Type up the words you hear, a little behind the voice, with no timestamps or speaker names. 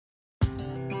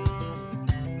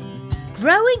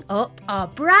Growing Up, our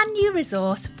brand new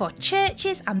resource for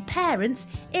churches and parents,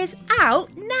 is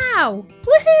out now.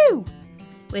 Woohoo!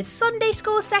 With Sunday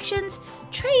school sessions,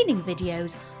 training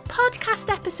videos,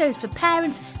 podcast episodes for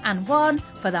parents and one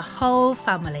for the whole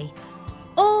family.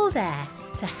 All there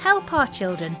to help our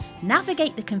children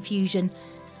navigate the confusion,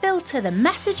 filter the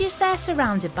messages they're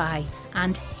surrounded by,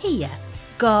 and hear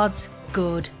God's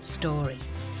good story.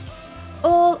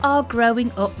 All our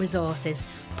Growing Up resources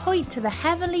point to the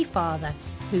Heavenly Father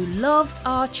who loves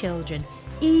our children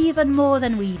even more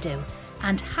than we do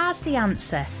and has the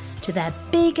answer to their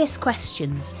biggest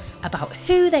questions about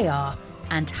who they are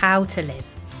and how to live.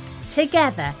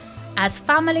 Together, as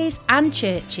families and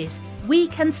churches, we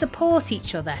can support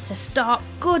each other to start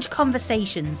good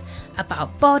conversations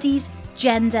about bodies,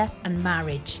 gender and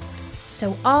marriage,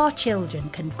 so our children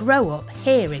can grow up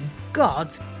hearing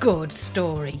God's good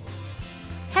story.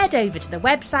 Head over to the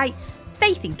website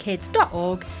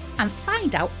faithinkids.org and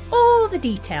find out all the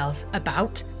details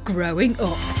about Growing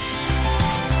Up.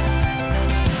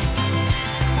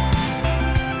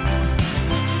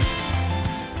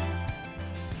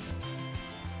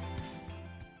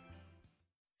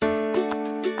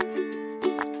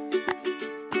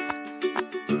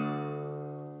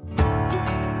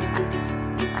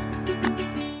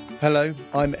 Hello,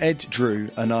 I'm Ed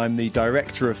Drew and I'm the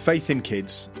director of Faith in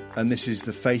Kids, and this is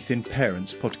the Faith in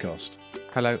Parents podcast.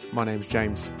 Hello, my name's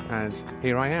James and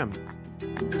here I am.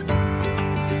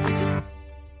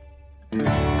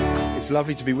 It's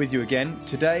lovely to be with you again.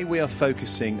 Today we are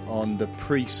focusing on the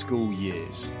preschool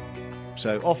years.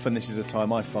 So often this is a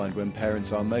time I find when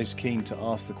parents are most keen to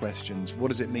ask the questions, what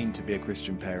does it mean to be a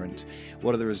Christian parent?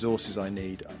 What are the resources I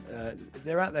need?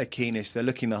 They're at their keenest, they're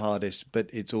looking the hardest, but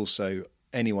it's also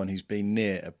anyone who's been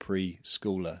near a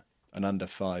preschooler and under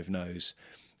 5 knows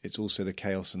it's also the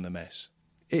chaos and the mess.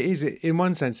 It is, in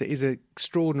one sense, it is an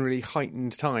extraordinarily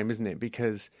heightened time, isn't it?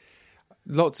 Because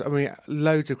loads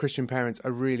of Christian parents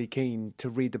are really keen to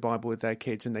read the Bible with their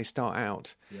kids, and they start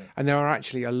out. Yeah. And there are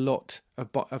actually a lot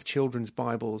of children's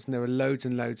Bibles, and there are loads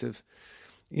and loads of,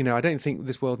 I don't think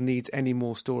this world needs any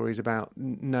more stories about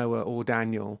Noah or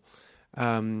Daniel.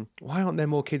 Why aren't there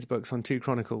more kids' books on 2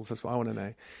 Chronicles? That's what I want to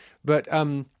know. But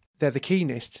they're the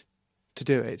keenest to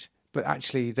do it, but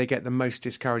actually they get the most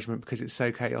discouragement because it's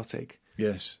so chaotic.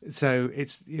 Yes. So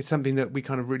it's something that we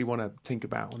kind of really want to think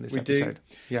about on this episode.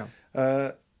 Do.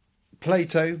 Yeah.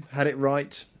 Plato had it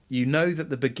right. You know that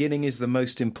the beginning is the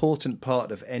most important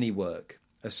part of any work,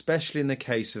 especially in the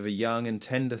case of a young and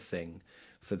tender thing,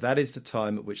 for that is the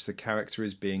time at which the character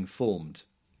is being formed.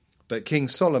 But King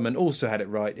Solomon also had it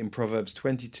right in Proverbs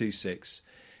 22:6.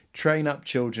 Train up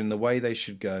children the way they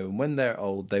should go, and when they're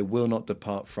old, they will not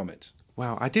depart from it.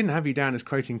 Wow, I didn't have you down as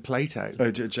quoting Plato. Oh,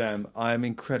 Jam, I am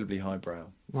incredibly highbrow.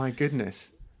 My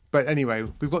goodness. But anyway,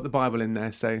 we've got the Bible in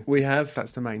there, so we have.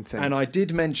 That's the main thing. And I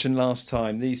did mention last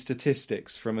time these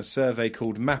statistics from a survey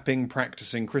called Mapping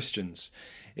Practicing Christians.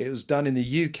 It was done in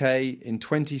the UK in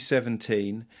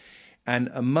 2017. And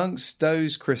amongst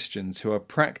those Christians who are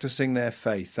practicing their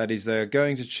faith, that is, they're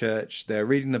going to church, they're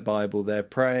reading the Bible, they're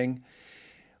praying,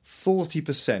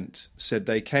 40% said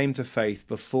they came to faith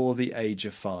before the age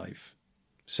of 5.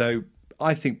 So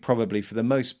I think probably for the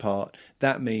most part,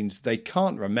 that means they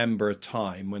can't remember a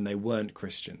time when they weren't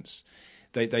Christians.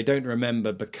 They don't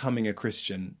remember becoming a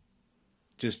Christian.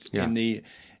 Just in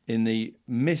the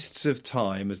mists of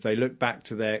time, as they look back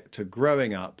to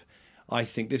growing up, I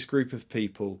think this group of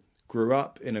people grew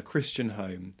up in a Christian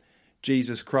home.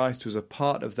 Jesus Christ was a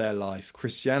part of their life.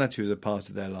 Christianity was a part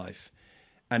of their life.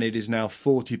 And it is now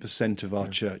 40% of our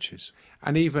churches.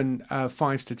 And even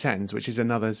 5s to 10s, which is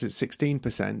another, it's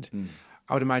 16%.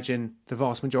 I would imagine the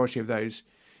vast majority of those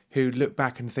who look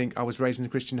back and think, I was raised in a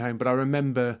Christian home, but I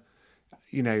remember,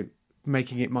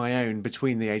 making it my own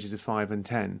between the ages of 5 and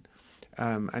 10.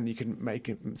 And you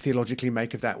can theologically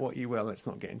make of that what you will. Let's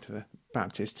not get into the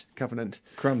Baptist covenant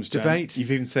debate.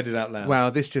 You've even said it out loud.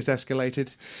 Wow, this just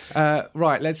escalated.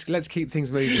 Right, let's keep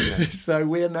things moving then. So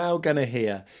we're now going to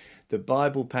hear the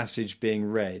Bible passage being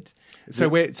read. So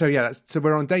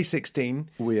we're on day 16.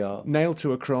 We are. Nailed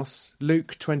to a cross,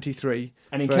 Luke 23.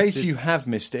 And in case you have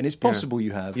missed it, and it's possible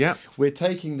you have, we're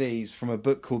taking these from a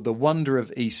book called The Wonder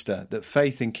of Easter that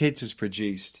Faith in Kids has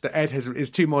produced. That Ed is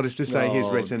too modest to say he's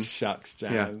written. Shucks,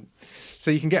 Jan. Yeah.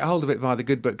 So you can get hold of it via the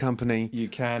Good Book Company. You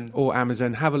can. Or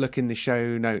Amazon. Have a look in the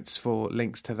show notes for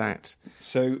links to that.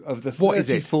 So of the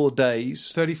 34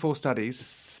 days... 34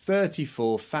 studies...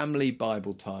 34 family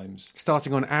Bible times.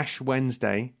 Starting on Ash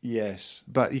Wednesday. Yes.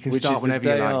 But you can start whenever you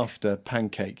like. Which is the day after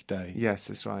Pancake Day. Yes,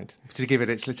 that's right. To give it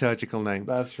its liturgical name.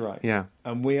 That's right. Yeah.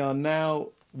 And we are now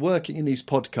working in these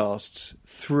podcasts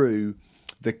through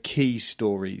the key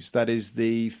stories. That is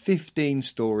the 15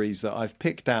 stories that I've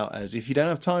picked out as, if you don't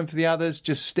have time for the others,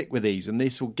 just stick with these, and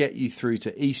this will get you through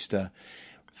to Easter,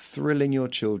 thrilling your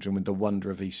children with the wonder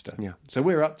of Easter. Yeah. So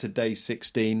we're up to day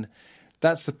 16.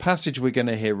 That's the passage we're going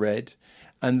to hear read.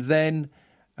 And then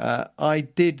I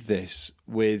did this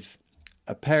with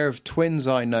a pair of twins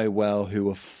I know well who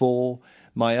are 4,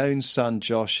 my own son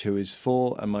Josh, who is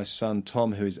 4, and my son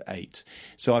Tom, who is 8.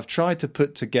 So I've tried to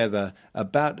put together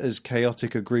about as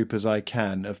chaotic a group as I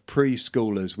can of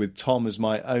preschoolers with Tom as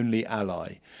my only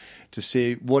ally to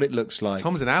see what it looks like.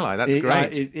 Tom's an ally, that's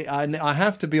great. I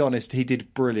have to be honest, he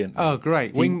did brilliantly. Oh,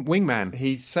 great. Wingman.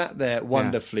 He sat there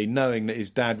wonderfully, knowing that his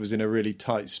dad was in a really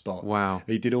tight spot. Wow.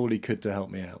 He did all he could to help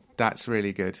me out. That's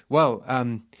really good. Well,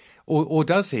 or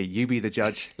does he? You be the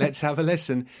judge. Let's have a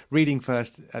listen. Reading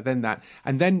first, then that.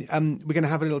 And then we're going to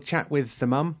have a little chat with the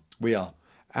mum. We are.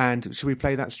 And should we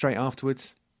play that straight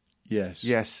afterwards? Yes.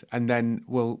 Yes. And then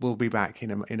we'll be back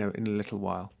in a little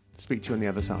while. Speak to you on the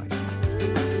other side.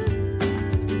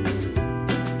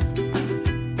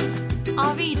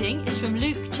 Our reading is from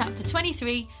Luke chapter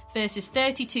 23, verses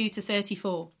 32 to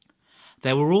 34.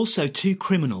 There were also 2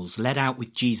 criminals led out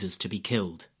with Jesus to be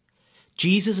killed.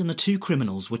 Jesus and the 2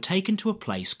 criminals were taken to a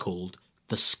place called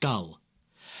the Skull.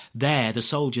 There the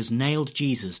soldiers nailed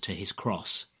Jesus to his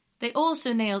cross. They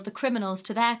also nailed the criminals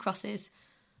to their crosses,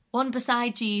 one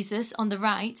beside Jesus on the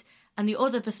right and the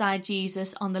other beside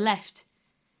Jesus on the left.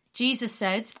 Jesus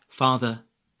said, "Father,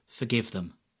 forgive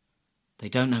them. They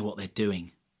don't know what they're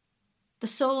doing." The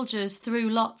soldiers threw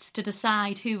lots to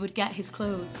decide who would get his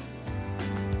clothes.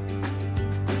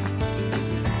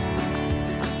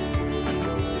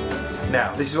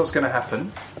 Now, this is what's going to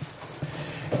happen.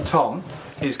 Tom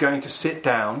is going to sit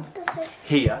down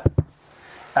here,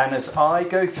 and as I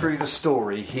go through the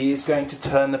story, he is going to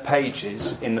turn the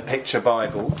pages in the picture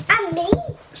Bible. And me?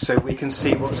 So we can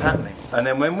see what's happening. And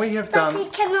then when we have done... Daddy,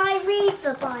 can I read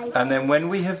the Bible? And then when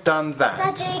we have done that...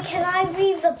 Daddy, can I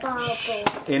read the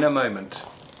Bible? In a moment.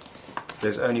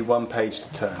 There's only one page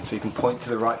to turn, so you can point to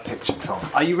the right picture, Tom.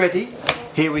 Are you ready?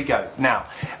 Here we go. Now,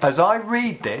 as I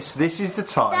read this is the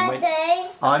time when... Daddy.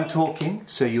 I'm talking,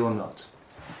 so you're not.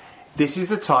 This is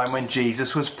the time when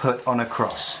Jesus was put on a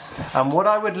cross. And what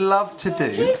I would love to do...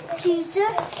 Who's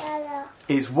Jesus?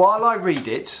 is while I read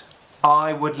it,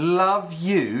 I would love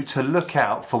you to look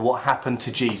out for what happened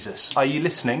to Jesus. Are you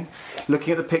listening?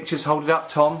 Looking at the pictures, hold it up,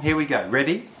 Tom. Here we go.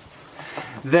 Ready?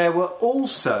 There were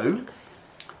also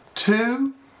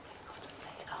 2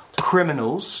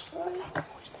 criminals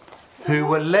who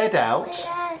were led out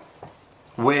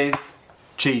with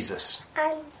Jesus.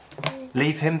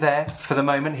 Leave him there for the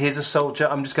moment. Here's a soldier.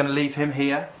 I'm just going to leave him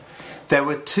here. There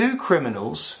were 2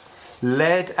 criminals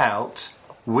led out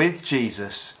with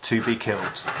Jesus to be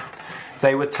killed.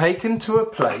 They were taken to a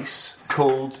place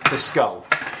called the Skull.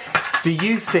 Do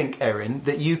you think, Erin,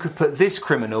 that you could put this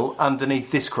criminal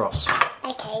underneath this cross?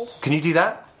 Okay. Can you do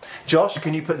that? Josh,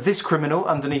 can you put this criminal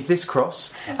underneath this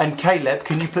cross? And Caleb,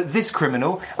 can you put this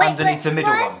criminal underneath the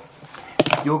middle one?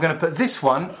 You're going to put this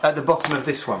one at the bottom of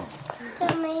this one.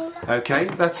 Okay,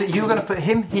 that's it. You're going to put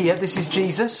him here. This is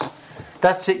Jesus.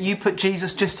 That's it. You put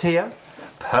Jesus just here.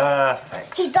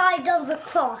 Perfect. He died on the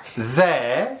cross.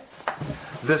 There,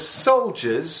 the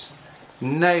soldiers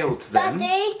nailed them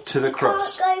Daddy, to the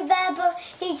cross. He can't go there,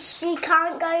 but she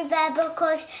can't go there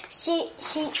because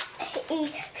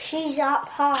she's up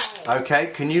high. Okay,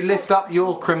 can you lift up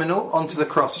your criminal onto the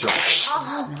cross, Josh?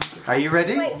 Are you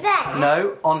ready? Wait, there?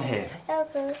 No, on here.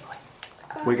 Okay.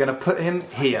 We're going to put him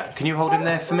here. Can you hold him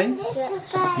there for me?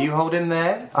 You hold him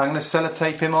there. I'm going to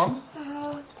sellotape him on.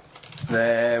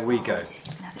 There we go.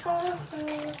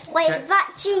 Wait, is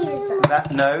that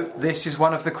Jesus? No, this is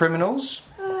one of the criminals.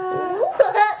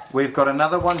 We've got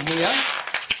another one here.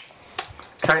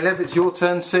 Caleb, it's your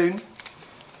turn soon.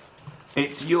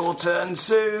 It's your turn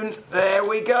soon. There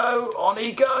we go. On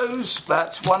he goes.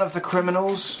 That's one of the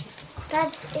criminals.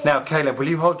 Now, Caleb, will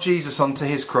you hold Jesus onto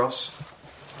his cross?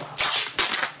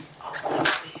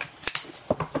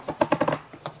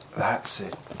 That's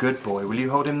it. Good boy. Will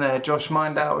you hold him there? Josh,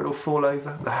 mind out. It'll fall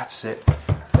over. That's it.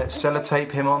 Let's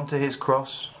sellotape him onto his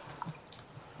cross.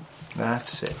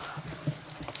 That's it.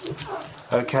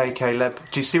 Okay, Caleb.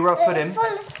 Do you see where I put him?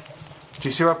 Do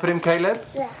you see where I put him, Caleb?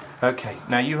 Yeah. Okay.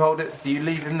 Now you hold it. You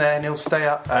leave him there and he'll stay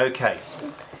up. Okay.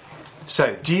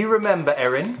 So, do you remember,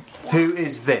 Erin? Yeah. Who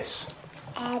is this?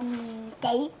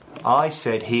 Dave. I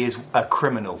said he is a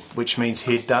criminal, which means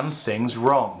he'd done things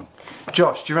wrong.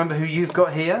 Josh, do you remember who you've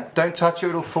got here? Don't touch it,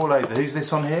 it'll fall over. Who's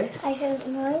this on here? I don't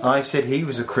know. I said he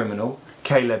was a criminal.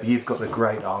 Caleb, you've got the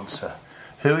great answer.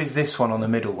 Who is this one on the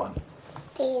middle one?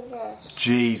 Jesus.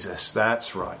 Jesus,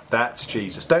 that's right. That's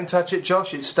Jesus. Don't touch it,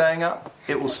 Josh. It's staying up.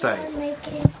 It will stay.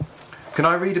 Can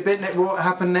I read a bit what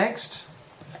happened next?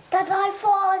 That I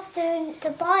thought I was doing the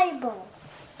Bible.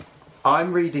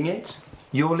 I'm reading it.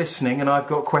 You're listening, and I've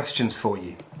got questions for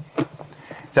you.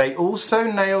 They also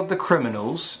nailed the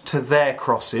criminals to their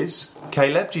crosses.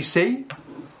 Caleb, do you see?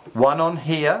 One on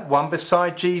here, one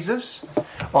beside Jesus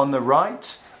on the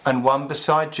right, and one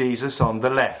beside Jesus on the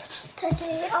left.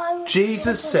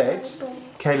 Jesus said,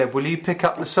 Caleb, will you pick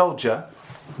up the soldier?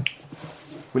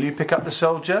 Will you pick up the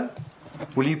soldier?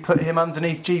 Will you put him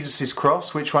underneath Jesus'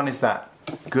 cross? Which one is that?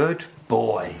 Good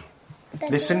boy.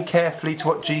 Listen carefully to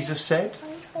what Jesus said.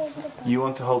 You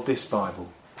want to hold this Bible.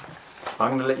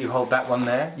 I'm going to let you hold that one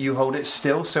there. You hold it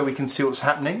still so we can see what's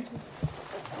happening.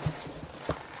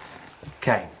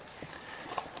 Okay.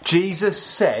 Jesus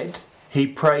said he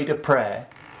prayed a prayer.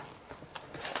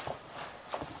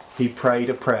 He prayed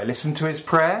a prayer. Listen to his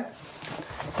prayer.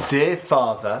 Dear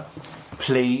Father,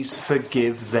 please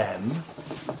forgive them.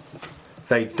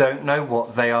 They don't know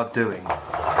what they are doing.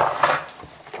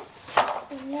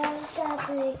 No,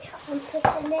 Daddy, I'm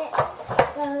putting it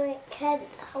so it can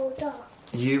hold up.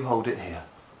 You hold it here.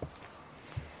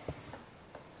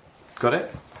 Got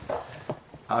it?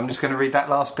 I'm just going to read that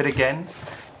last bit again.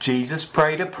 Jesus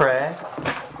prayed a prayer.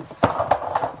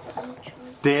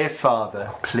 Dear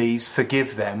Father, please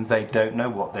forgive them. They don't know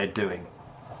what they're doing.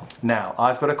 Now,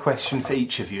 I've got a question for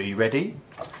each of you. Are you ready?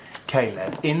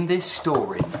 Caleb, in this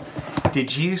story,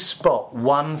 did you spot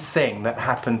one thing that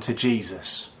happened to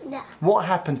Jesus? No. What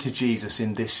happened to Jesus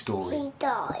in this story? He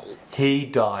died. He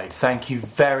died. Thank you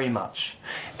very much.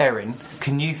 Erin,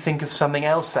 can you think of something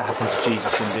else that happened to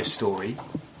Jesus in this story?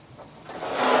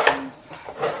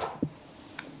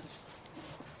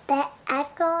 But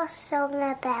I've got a song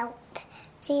about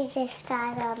Jesus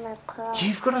died on the cross.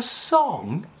 You've got a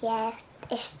song? Yes,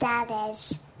 it's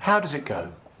Daddy's. How does it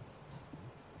go?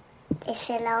 It's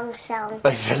a long song.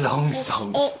 It's a long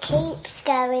song. It keeps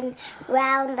going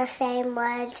round the same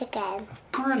words again.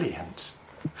 Brilliant.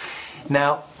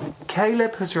 Now,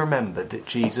 Caleb has remembered that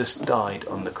Jesus died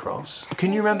on the cross.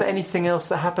 Can you remember anything else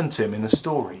that happened to him in the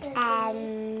story?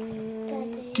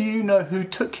 Do you know who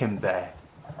took him there?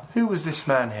 Who was this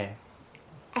man here?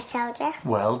 A soldier.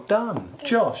 Well done.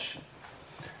 Josh,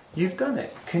 you've done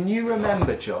it. Can you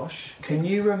remember, Josh? Can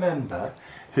you remember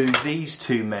who these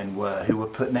two men were who were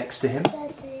put next to him?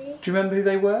 Daddy, Do you remember who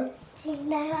they were? do you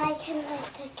know I can light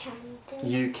a candle?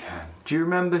 You can. Do you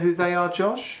remember who they are,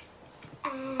 Josh?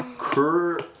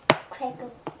 Criminal.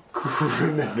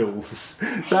 Criminals.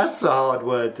 That's a hard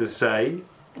word to say.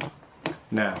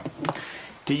 Now,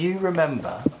 do you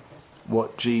remember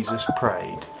what Jesus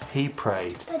prayed? He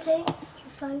prayed. Daddy, your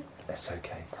phone. That's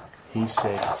okay. He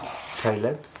said,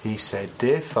 Caleb, he said,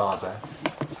 Dear Father,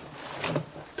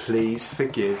 please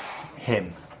forgive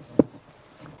him.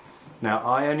 Now,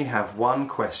 I only have one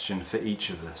question for each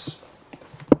of us.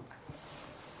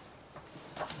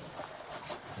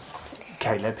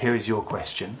 Caleb, here is your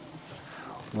question.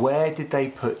 Where did they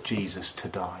put Jesus to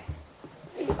die?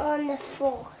 On the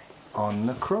fourth. On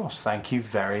the cross. Thank you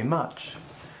very much.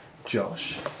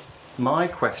 Josh, my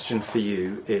question for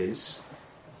you is,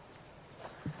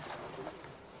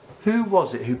 who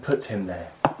was it who put him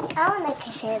there? I want to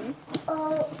kiss him.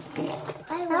 Oh,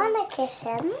 I want to kiss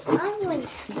him. I want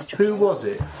to. Who was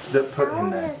it that put him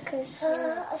there?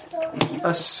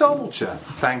 A soldier.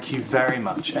 Thank you very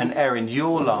much. And Erin,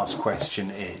 your last question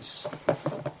is,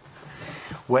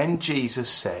 when Jesus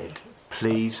said,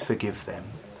 please forgive them,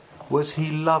 was he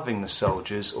loving the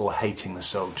soldiers or hating the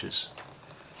soldiers?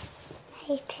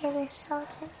 Hating the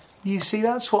soldiers. You see,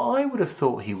 that's what I would have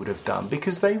thought he would have done,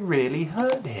 because they really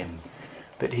hurt him.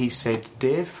 But he said,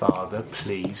 Dear Father,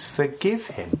 please forgive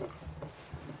him.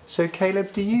 So,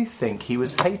 Caleb, do you think he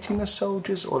was hating the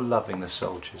soldiers or loving the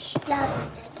soldiers?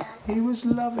 Loving it. He was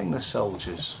loving the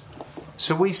soldiers.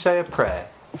 So we say a prayer.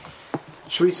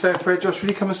 Shall we say a prayer? Josh, will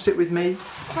you come and sit with me?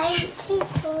 Thank you,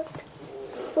 God,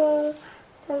 for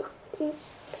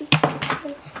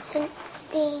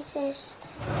Jesus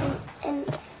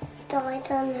and died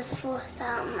on the fourth.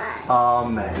 Amen.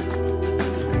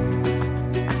 Amen.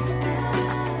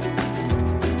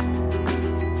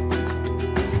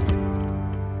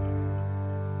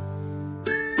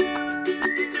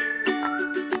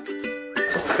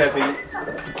 Debbie,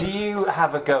 do you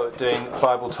have a go at doing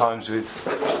Bible times with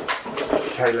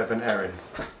Caleb and Erin?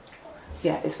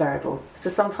 Yeah, it's variable. So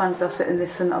sometimes they'll sit and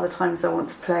listen, other times they'll want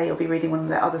to play or be reading one of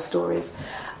their other stories.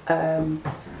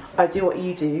 I do what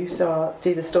you do, so I'll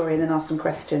do the story and then ask some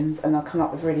questions and I'll come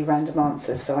up with really random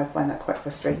answers, so I find that quite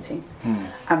frustrating.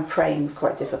 And praying's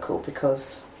quite difficult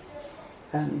because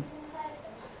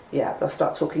they'll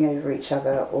start talking over each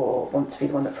other, or want to be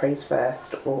the one that prays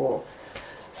first, or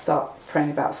start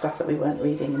praying about stuff that we weren't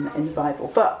reading in the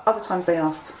Bible. But other times they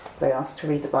asked to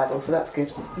read the Bible, so that's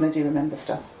good, and they do remember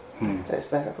stuff. So it's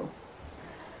bearable.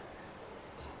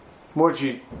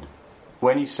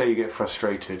 When you say you get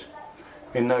frustrated,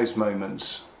 in those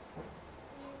moments,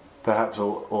 perhaps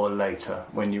or later,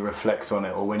 when you reflect on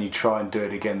it, or when you try and do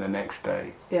it again the next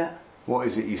day, what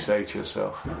is it you say to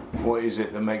yourself? What is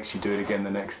it that makes you do it again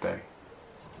the next day?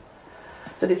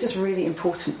 That it's just really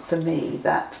important for me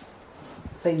that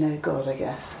they know God, I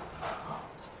guess,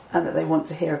 and that they want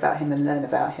to hear about him and learn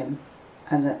about him,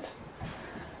 and that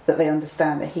they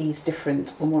understand that he's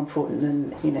different or more important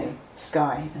than,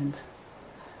 Sky and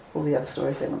all the other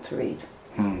stories they want to read.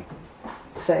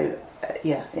 So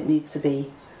it needs to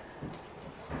be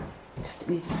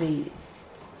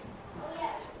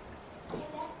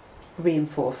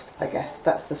reinforced, I guess.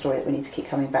 That's the story that we need to keep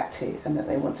coming back to, and that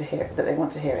they want to hear it,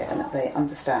 and that they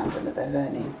understand, and that they're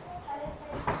learning.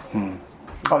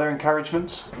 Are there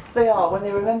encouragements? They are, when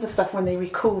they remember stuff, when they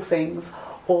recall things,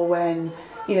 or when,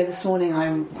 this morning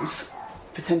I was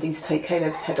pretending to take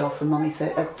Caleb's head off, and Mummy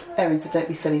said, Erin said, "Don't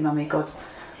be silly, Mummy. God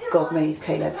made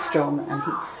Caleb strong,"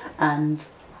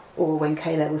 or when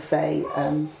Caleb will say,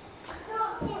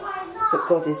 "But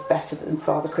God is better than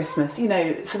Father Christmas."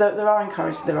 So there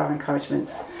are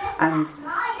encouragements. And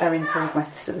Erin told my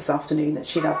sister this afternoon that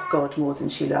she loved God more than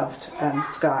she loved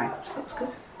Sky. That was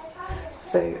good.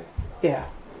 So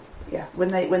when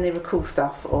they recall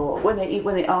stuff, or when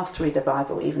they ask to read the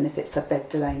Bible, even if it's a bed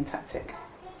delaying tactic.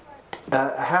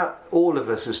 How all of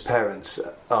us as parents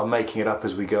are making it up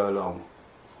as we go along.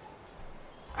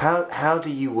 How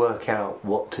do you work out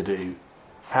what to do?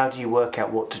 How do you work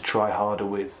out what to try harder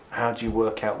with? How do you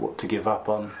work out what to give up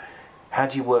on? How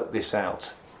do you work this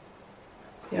out?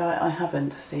 Yeah, I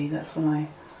haven't. See, that's when I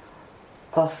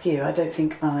ask you. I don't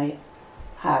think I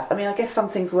have. I mean, I guess some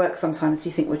things work sometimes.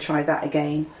 You think we'll try that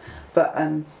again. But,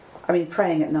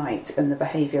 praying at night and the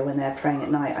behaviour when they're praying at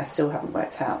night, I still haven't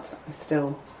worked out.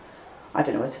 I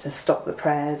don't know whether to stop the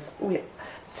prayers,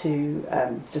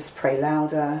 to just pray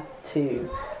louder, to...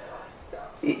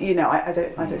 I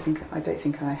don't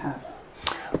think I have.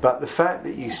 But the fact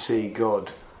that you see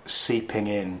God seeping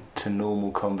in to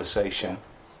normal conversation,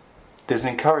 there's an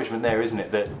encouragement there, isn't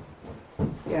it? That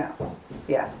that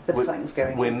something's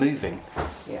going on. We're moving.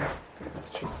 Yeah,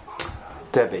 that's true.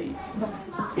 Debbie,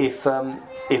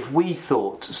 if we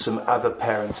thought some other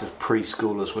parents of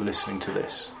preschoolers were listening to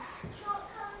this,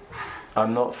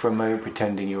 I'm not for a moment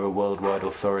pretending you're a worldwide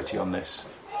authority on this,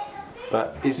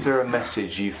 but is there a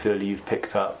message you feel you've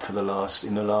picked up in the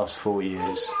last 4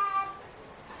 years?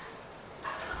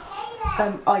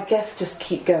 I guess just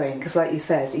keep going, because like you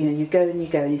said, you go and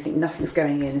you think nothing's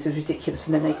going in, this is ridiculous,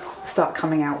 and then they start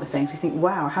coming out with things. You think,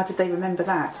 wow, how did they remember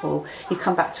that? Or you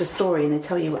come back to a story and they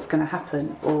tell you what's going to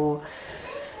happen, or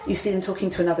you see them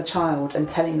talking to another child and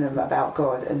telling them about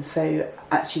God. And so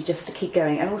actually just to keep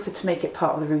going, and also to make it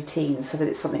part of the routine, so that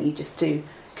it's something you just do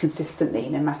consistently,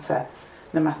 no matter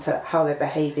how they're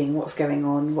behaving, what's going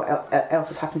on, what else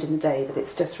has happened in the day, that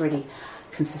it's just really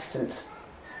consistent.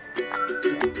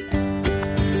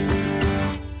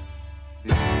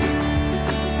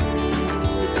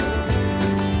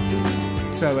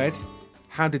 So, Ed,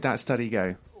 how did that study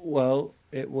go? Well,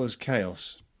 it was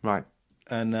chaos. Right.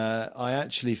 And I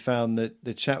actually found that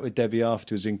the chat with Debbie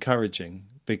after was encouraging,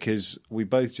 because we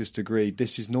both just agreed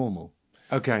this is normal.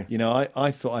 Okay. I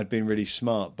thought I'd been really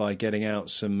smart by getting out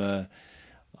some...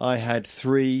 I had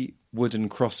 3 wooden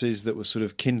crosses that were sort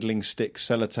of kindling sticks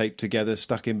sellotaped together,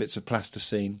 stuck in bits of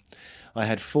plasticine. I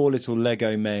had 4 little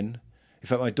Lego men. In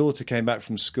fact, my daughter came back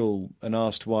from school and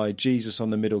asked why Jesus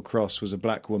on the middle cross was a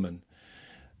black woman.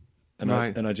 And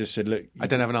right. I just said, look... I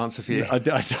don't have an answer for you. I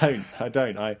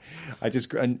don't. I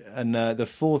just... And the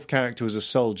 4th character was a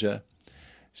soldier.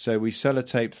 So we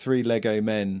sellotaped 3 Lego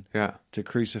men to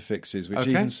crucifixes, which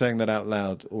even saying that out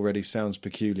loud already sounds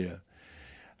peculiar.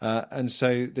 And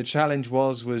so the challenge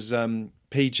was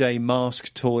PJ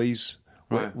Mask toys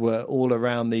were all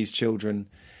around these children.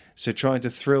 So trying to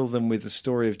thrill them with the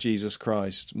story of Jesus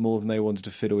Christ more than they wanted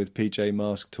to fiddle with PJ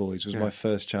Mask toys was my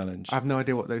first challenge. I have no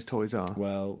idea what those toys are.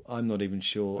 Well, I'm not even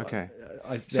sure. Okay.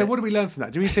 So what do we learn from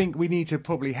that? Do we think we need to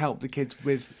probably help the kids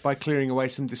by clearing away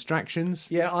some distractions?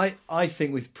 Yeah, I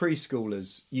think with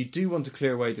preschoolers, you do want to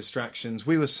clear away distractions.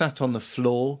 We were sat on the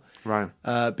floor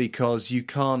because you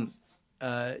can't...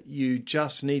 you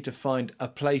just need to find a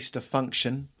place to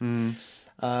function.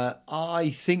 I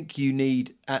think you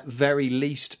need, at very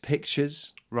least,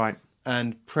 pictures. Right.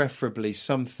 And preferably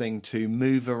something to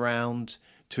move around,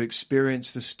 to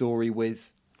experience the story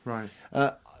with. Right.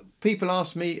 People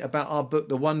ask me about our book,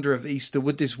 The Wonder of Easter.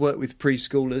 Would this work with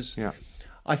preschoolers? Yeah.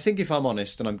 I think if I'm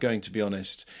honest, and I'm going to be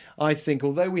honest, I think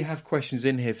although we have questions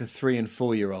in here for 3 and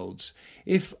 4-year-olds,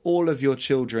 if all of your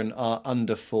children are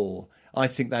under 4, I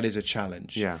think that is a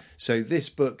challenge. Yeah. So this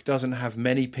book doesn't have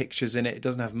many pictures in it. It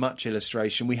doesn't have much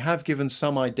illustration. We have given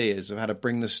some ideas of how to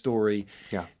bring the story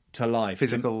to life.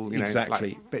 Physical,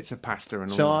 exactly. Like bits of pasta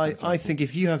and all so that. I think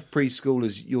if you have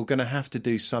preschoolers, you're going to have to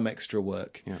do some extra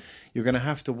work. Yeah. You're going to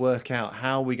have to work out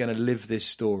how we're going to live this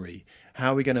story,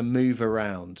 how we're going to move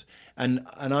around. And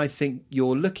I think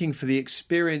you're looking for the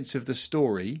experience of the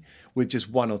story with just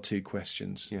 1 or 2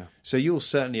 questions. Yeah. So you'll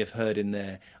certainly have heard in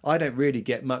there, I don't really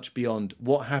get much beyond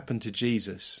what happened to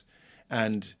Jesus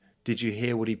and did you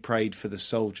hear what he prayed for the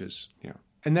soldiers? Yeah.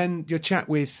 And then your chat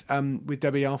with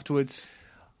Debbie afterwards.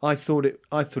 I thought it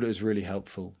was really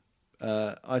helpful.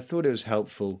 I thought it was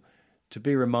helpful to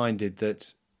be reminded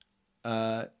that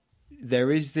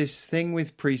there is this thing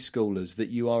with preschoolers that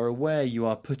you are aware you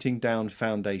are putting down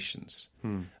foundations.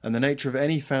 And the nature of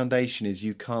any foundation is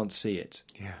you can't see it.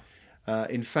 Yeah.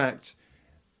 In fact,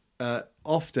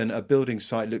 often a building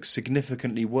site looks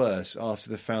significantly worse after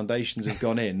the foundations have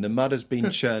gone in. The mud has been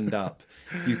churned up.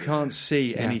 You can't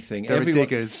see anything. There are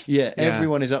diggers.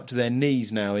 Everyone is up to their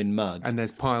knees now in mud. And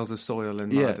there's piles of soil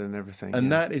and mud and everything.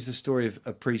 And that is the story of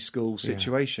a preschool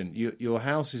situation. Your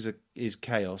house is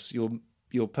chaos.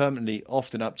 You're permanently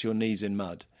often up to your knees in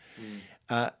mud.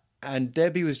 And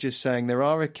Debbie was just saying there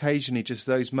are occasionally just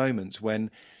those moments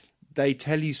when they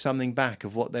tell you something back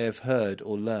of what they have heard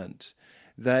or learnt.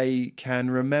 They can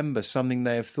remember something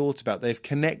they have thought about. They've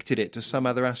connected it to some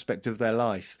other aspect of their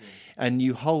life. And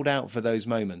you hold out for those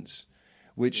moments,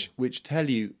 which tell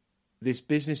you this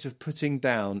business of putting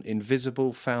down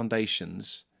invisible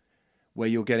foundations where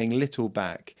you're getting little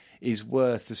back is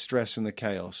worth the stress and the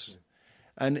chaos.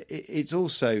 And it's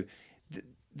also,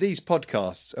 these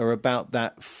podcasts are about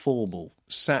that formal,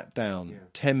 sat down,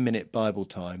 10-minute Bible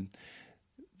time.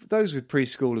 Those with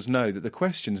preschoolers know that the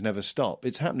questions never stop.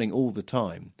 It's happening all the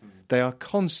time. They are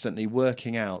constantly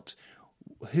working out,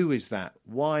 who is that?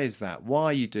 Why is that? Why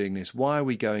are you doing this? Why are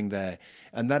we going there?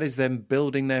 And that is them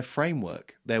building their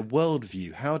framework, their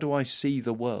worldview. How do I see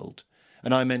the world?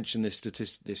 And I mentioned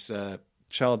this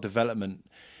child development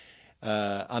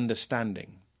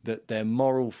understanding, that their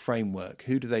moral framework,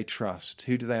 who do they trust?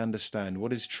 Who do they understand?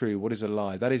 What is true? What is a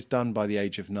lie? That is done by the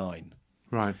age of 9.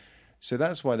 Right. So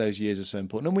that's why those years are so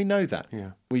important. And we know that.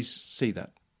 Yeah. We see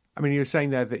that. I mean, you were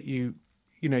saying there that you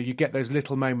get those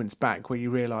little moments back where you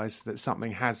realise that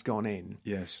something has gone in.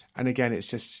 Yes. And again, it's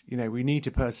just, we need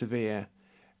to persevere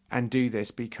and do this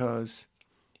because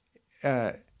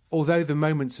although the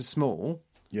moments are small,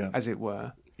 as it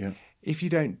were, if you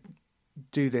don't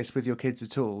do this with your kids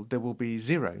at all, there will be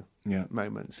 0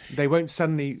 moments. They won't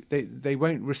suddenly, they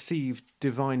won't receive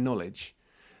divine knowledge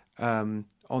on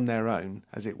their own,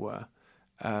 as it were.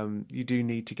 You do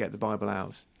need to get the Bible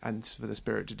out and for the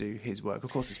Spirit to do his work.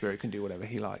 Of course, the Spirit can do whatever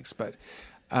he likes, but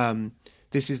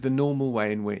this is the normal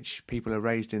way in which people are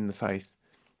raised in the faith,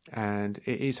 and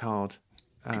it is hard.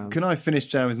 Can I finish,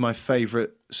 Jan, with my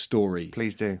favourite story?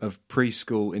 Please do. Of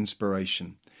preschool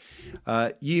inspiration.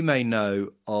 You may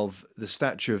know of the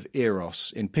statue of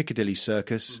Eros in Piccadilly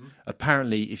Circus. Mm-hmm.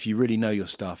 Apparently, if you really know your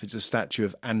stuff, it's a statue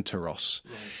of Anteros,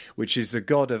 which is the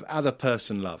god of other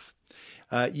person love.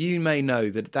 You may know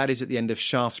that is at the end of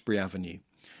Shaftesbury Avenue.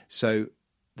 So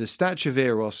the statue of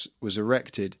Eros was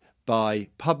erected by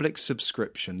public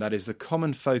subscription. That is, the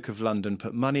common folk of London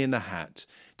put money in the hat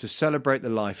to celebrate the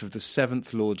life of the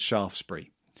 7th Lord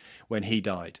Shaftesbury when he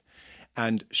died.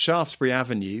 And Shaftesbury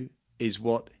Avenue is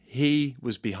what he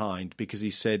was behind because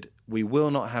he said, we will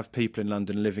not have people in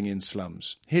London living in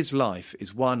slums. His life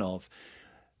is one of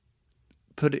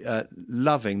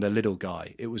loving the little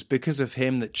guy. It was because of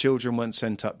him that children weren't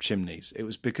sent up chimneys. It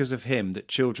was because of him that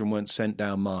children weren't sent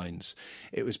down mines.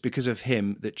 It was because of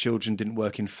him that children didn't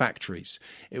work in factories.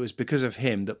 It was because of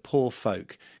him that poor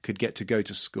folk could get to go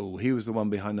to school. He was the one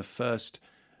behind the first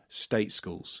state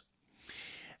schools.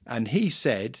 And he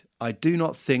said, I do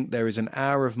not think there is an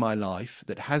hour of my life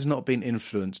that has not been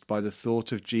influenced by the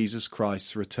thought of Jesus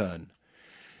Christ's return.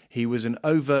 He was an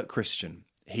overt Christian.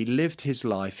 He lived his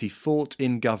life, he fought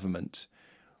in government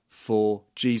for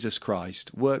Jesus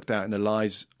Christ, worked out in the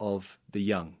lives of the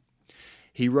young.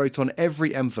 He wrote on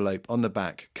every envelope on the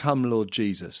back, "Come, Lord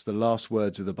Jesus," the last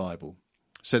words of the Bible.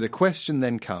 So the question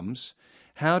then comes,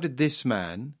 how did this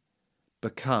man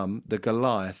become the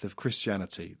Goliath of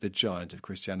Christianity, the giant of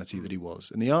Christianity that he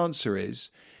was? And the answer is,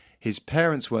 his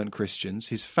parents weren't Christians,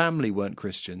 his family weren't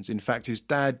Christians. In fact, his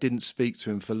dad didn't speak to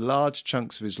him for large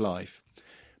chunks of his life,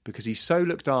 because he so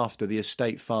looked after the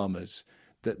estate farmers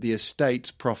that the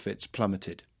estate's profits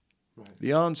plummeted? Right.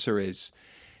 The answer is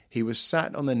he was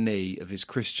sat on the knee of his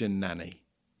Christian nanny.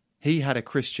 He had a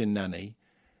Christian nanny,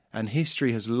 and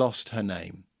history has lost her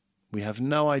name. We have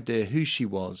no idea who she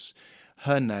was,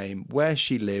 her name, where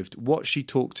she lived, what she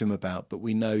talked to him about, but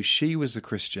we know she was a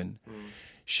Christian.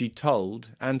 She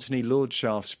told Anthony Lord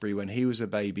Shaftesbury when he was a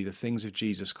baby the things of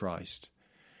Jesus Christ.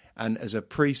 And as a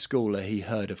preschooler, he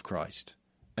heard of Christ.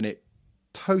 And it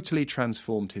totally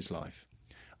transformed his life.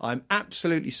 I'm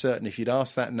absolutely certain if you'd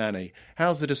asked that nanny,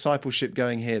 how's the discipleship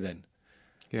going here then?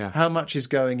 Yeah. How much is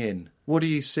going in? What do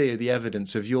you see of the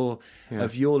evidence of your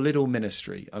little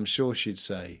ministry? I'm sure she'd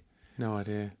say, no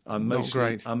idea. I'm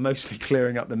mostly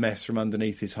clearing up the mess from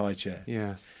underneath his high chair.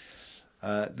 Yeah.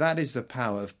 That is the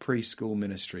power of preschool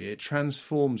ministry. It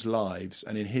transforms lives,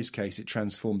 and in his case, it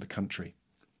transformed the country.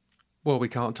 Well, we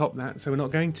can't top that, so we're not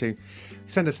going to.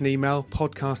 Send us an email,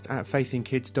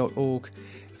 podcast@faithinkids.org.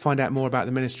 Find out more about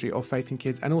the ministry of Faith in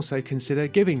Kids, and also consider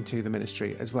giving to the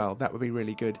ministry as well. That would be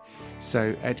really good.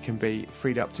 So Ed can be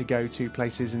freed up to go to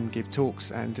places and give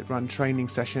talks and run training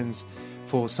sessions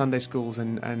for Sunday schools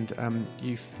and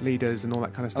youth leaders and all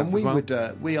that kind of stuff and as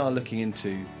well. We are looking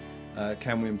into,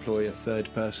 can we employ a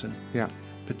third person? Yeah.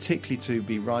 Particularly to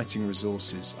be writing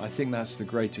resources. I think that's the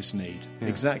greatest need. Yeah.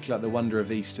 Exactly like the wonder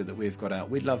of Easter that we've got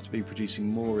out. We'd love to be producing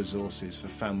more resources for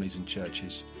families and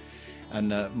churches.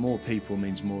 And more people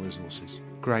means more resources.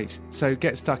 Great. So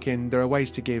get stuck in. There are ways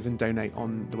to give and donate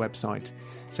on the website.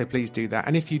 So please do that.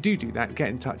 And if you do that, get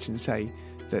in touch and say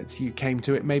that you came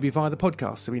to it maybe via the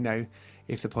podcast, so we know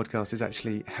if the podcast is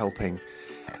actually helping.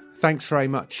 Thanks very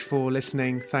much for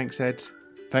listening. Thanks, Ed.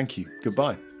 Thank you.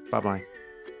 Goodbye. Bye-bye.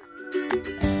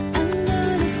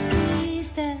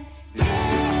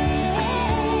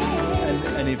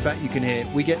 And in fact, you can hear,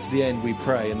 we get to the end, we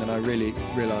pray, and then I really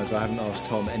realise I haven't asked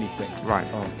Tom anything. Right.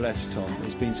 Oh, bless Tom.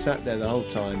 He's been sat there the whole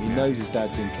time. He knows his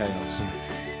dad's in chaos,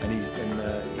 and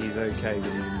he's okay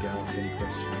when he can get asked any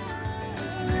questions.